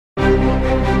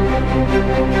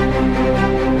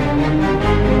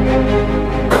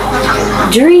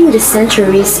During the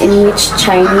centuries in which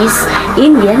Chinese,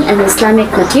 Indian, and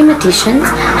Islamic mathematicians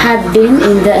had been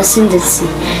in the ascendancy,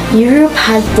 Europe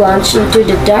had plunged into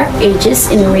the dark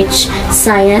ages in which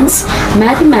science,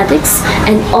 mathematics,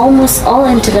 and almost all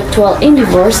intellectual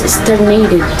endeavors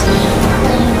stagnated.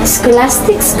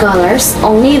 Scholastic scholars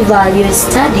only valued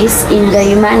studies in the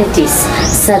humanities,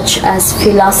 such as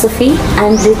philosophy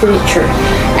and literature,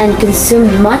 and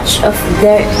consumed much of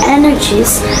their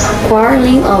energies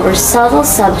quarreling over subtle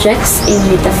subjects in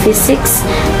metaphysics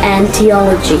and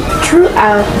theology.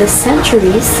 Throughout the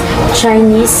centuries,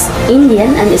 Chinese, Indian,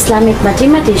 and Islamic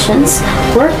mathematicians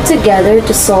worked together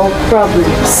to solve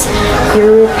problems.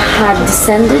 Europe had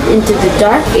descended into the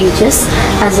Dark Ages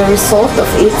as a result of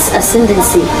its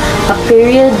ascendancy, a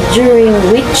period during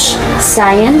which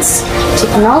science,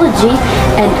 technology,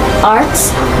 and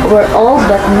arts were all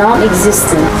but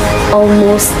non-existent.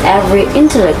 Almost every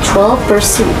intellectual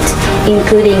pursuit,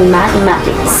 including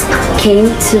mathematics, came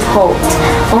to halt.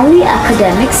 Only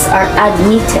academics are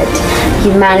admitted.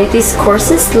 Humanities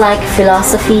courses like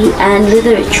philosophy and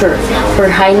literature were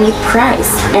highly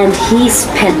prized, and he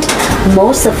spent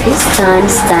most of his time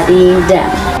studying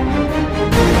them.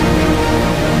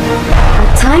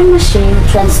 Time machine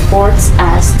transports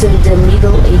us to the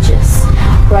Middle Ages.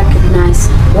 Recognize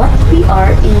what we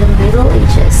are in the Middle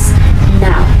Ages.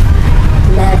 Now,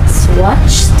 let's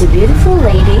watch the beautiful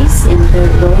ladies in their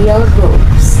royal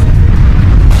robes.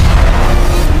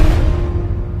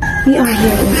 We are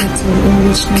here in Italy, in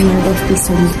which Leonardo of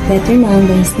Pisano, better known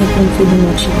by his nickname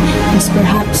Fibonacci, was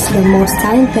perhaps the most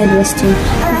talented Western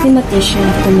mathematician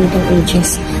of the Middle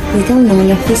Ages. Little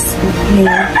known of his name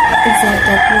is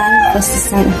that one was the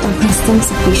son of a customs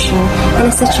official,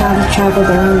 and as a child he traveled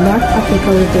around North Africa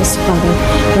with his father,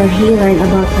 where he learned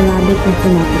about Arabic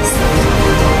mathematics.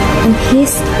 On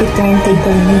his return to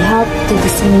Italy, he helped to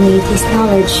disseminate his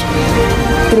knowledge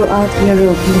throughout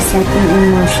Europe, the setting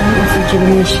in motion of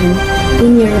rejuvenation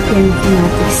in European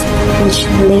mathematics, which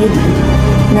laid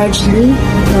largely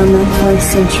dormant for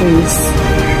centuries.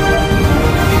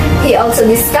 He also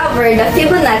discovered the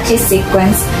Fibonacci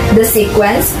sequence, the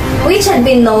sequence, which had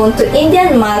been known to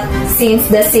Indian math since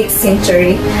the 6th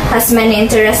century, has many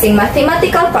interesting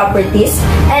mathematical properties,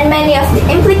 and many of the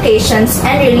implications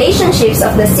and relationships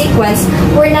of the sequence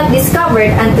were not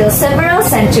discovered until several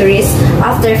centuries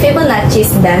after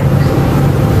Fibonacci's death.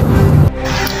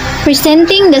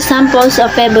 Presenting the samples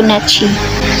of Fibonacci: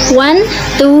 1,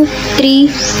 2, 3,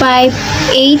 5,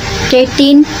 8,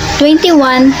 13,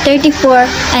 21, 34,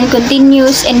 and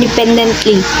continues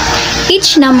independently.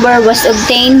 Each number was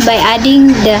obtained by adding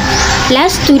the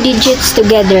last two digits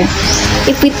together.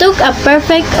 If we took a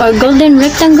perfect or golden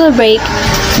rectangle break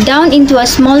down into a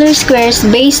smaller squares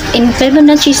based in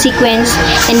Fibonacci sequence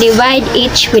and divide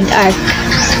each with arc,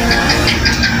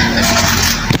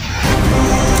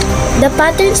 the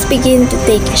patterns begin to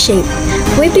take shape.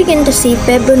 We begin to see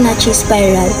Fibonacci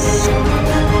spiral.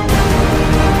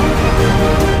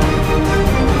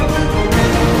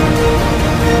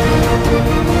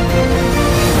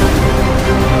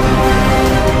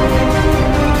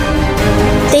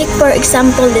 Take for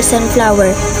example the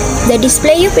sunflower. The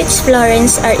display of its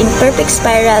florets are in perfect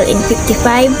spiral in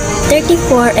 55,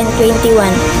 34, and 21,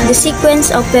 the sequence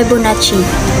of Fibonacci.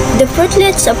 The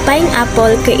fruitlets of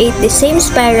pineapple create the same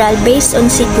spiral based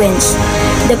on sequence.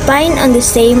 The pine on the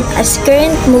same as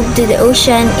current move to the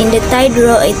ocean in the tide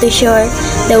roll to shore,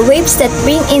 the waves that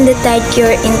bring in the tide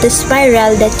cure into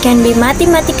spiral that can be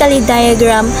mathematically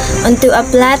diagrammed onto a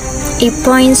plot a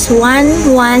points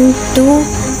 1, 1, 2,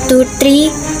 2, 3,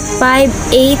 5,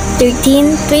 8,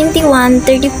 13, 21,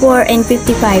 34, and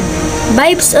 55.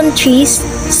 Bulbs on trees,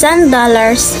 sand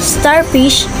dollars,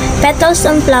 starfish, petals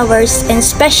on flowers, and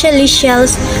especially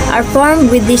shells are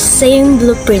formed with this same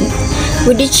blueprint.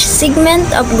 With each segment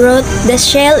of growth, the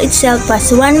shell itself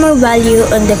has one more value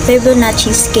on the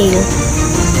Fibonacci scale.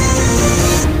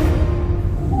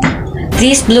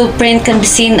 This blueprint can be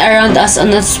seen around us on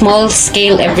a small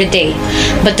scale every day,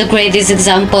 but the greatest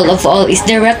example of all is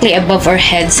directly above our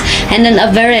heads and an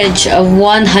average of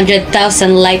 100,000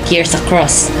 light years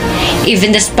across.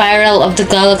 Even the spiral of the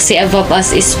galaxy above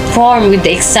us is formed with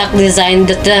the exact design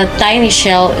that the tiny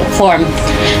shell formed.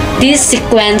 This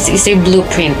sequence is a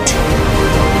blueprint.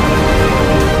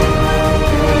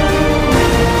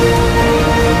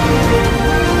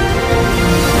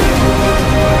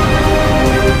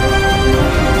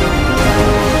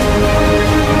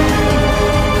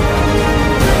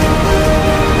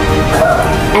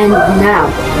 And now,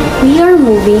 we are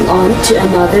moving on to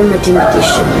another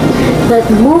mathematician. But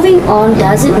moving on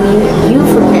doesn't mean you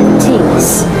forget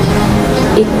things.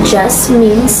 It just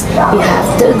means you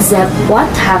have to accept what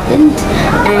happened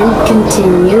and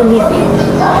continue living.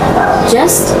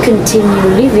 Just continue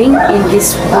living in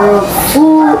this world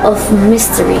full of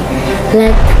mystery,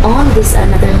 like on this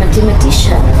another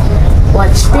mathematician.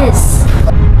 Watch this.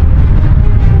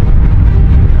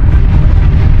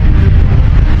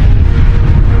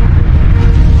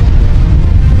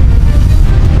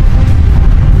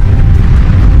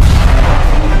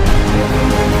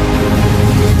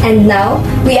 And now,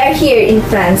 we are here in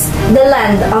France, the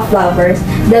land of flowers,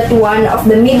 that one of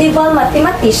the medieval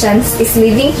mathematicians is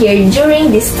living here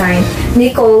during this time,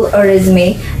 Nicole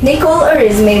Oresme. Nicole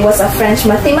Oresme was a French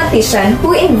mathematician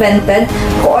who invented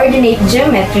coordinate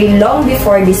geometry long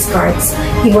before Descartes.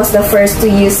 He was the first to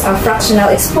use a fractional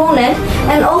exponent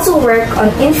and also work on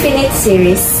infinite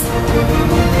series.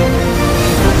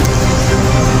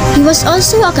 He was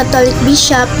also a Catholic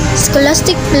bishop,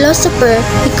 scholastic philosopher,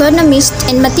 economist,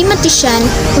 and mathematician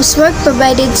whose work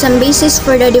provided some basis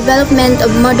for the development of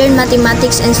modern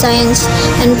mathematics and science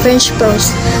and French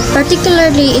prose,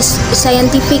 particularly its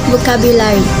scientific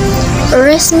vocabulary.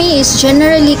 Oresme is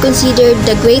generally considered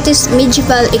the greatest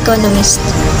medieval economist.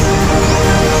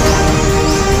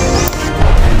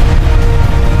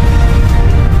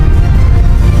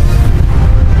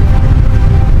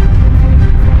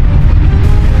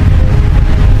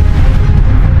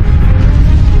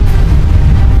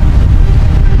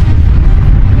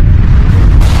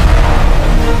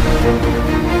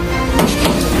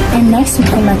 Next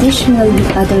mathematician will be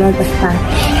Adelard of Pau.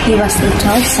 He was a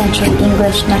 12th century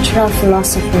English natural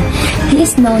philosopher. He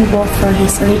is known both for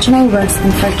his original works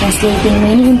and for translating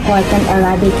many important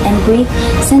Arabic and Greek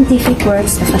scientific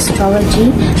works of astrology,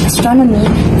 astronomy,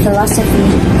 philosophy,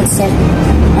 etc.,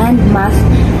 and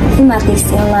mathematics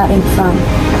from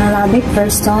Arabic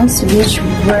verse stones, which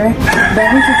were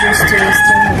then introduced to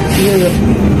Western Europe.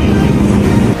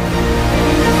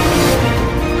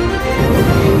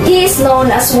 He is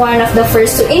known as one of the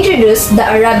first to introduce the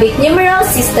Arabic numeral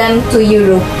system to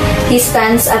Europe. He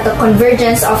stands at the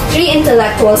convergence of three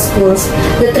intellectual schools: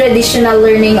 the traditional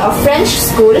learning of French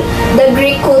school, the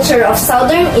Greek culture of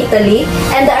southern Italy,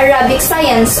 and the Arabic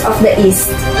science of the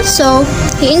East. Also,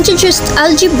 he introduced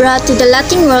algebra to the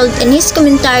Latin world, and his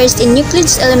commentaries in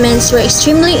Euclid's Elements were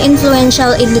extremely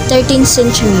influential in the 13th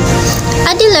century.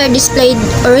 Adelard displayed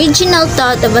original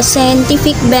thought of a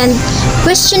scientific bent,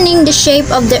 questioning the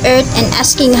shape of the Earth and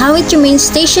asking how it remains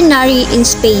stationary in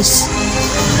space.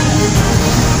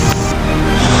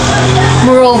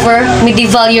 Moreover,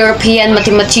 medieval European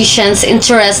mathematicians'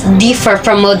 interests differ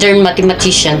from modern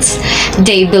mathematicians.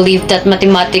 They believed that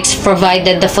mathematics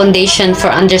provided the foundation for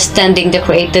understanding the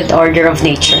created order of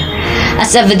nature,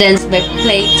 as evidenced by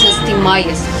Plato's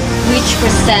Timaeus, which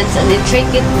presents an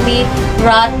intricately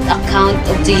wrought account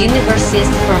of the universe's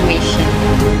formation,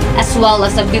 as well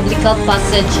as a biblical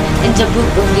passage in the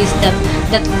Book of Wisdom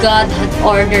that God had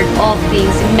ordered all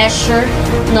things in measure,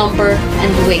 number,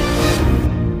 and weight.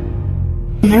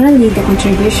 Generally, the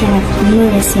contribution of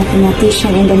numerous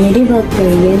mathematicians in the medieval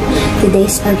period to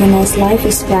today's organized life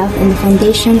is felt in the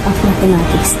foundation of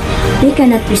mathematics. We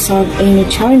cannot resolve any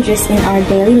challenges in our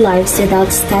daily lives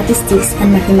without statistics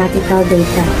and mathematical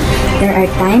data. There are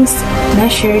times,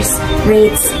 measures,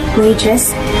 rates,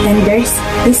 wages, tenders,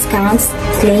 discounts,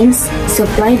 claims,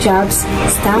 supply jobs,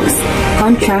 stocks,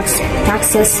 contracts,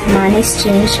 taxes, money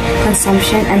exchange,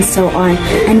 consumption, and so on,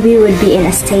 and we would be in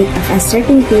a state of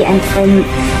uncertainty and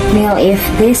turmoil if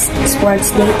this sports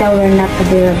data were not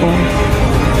available.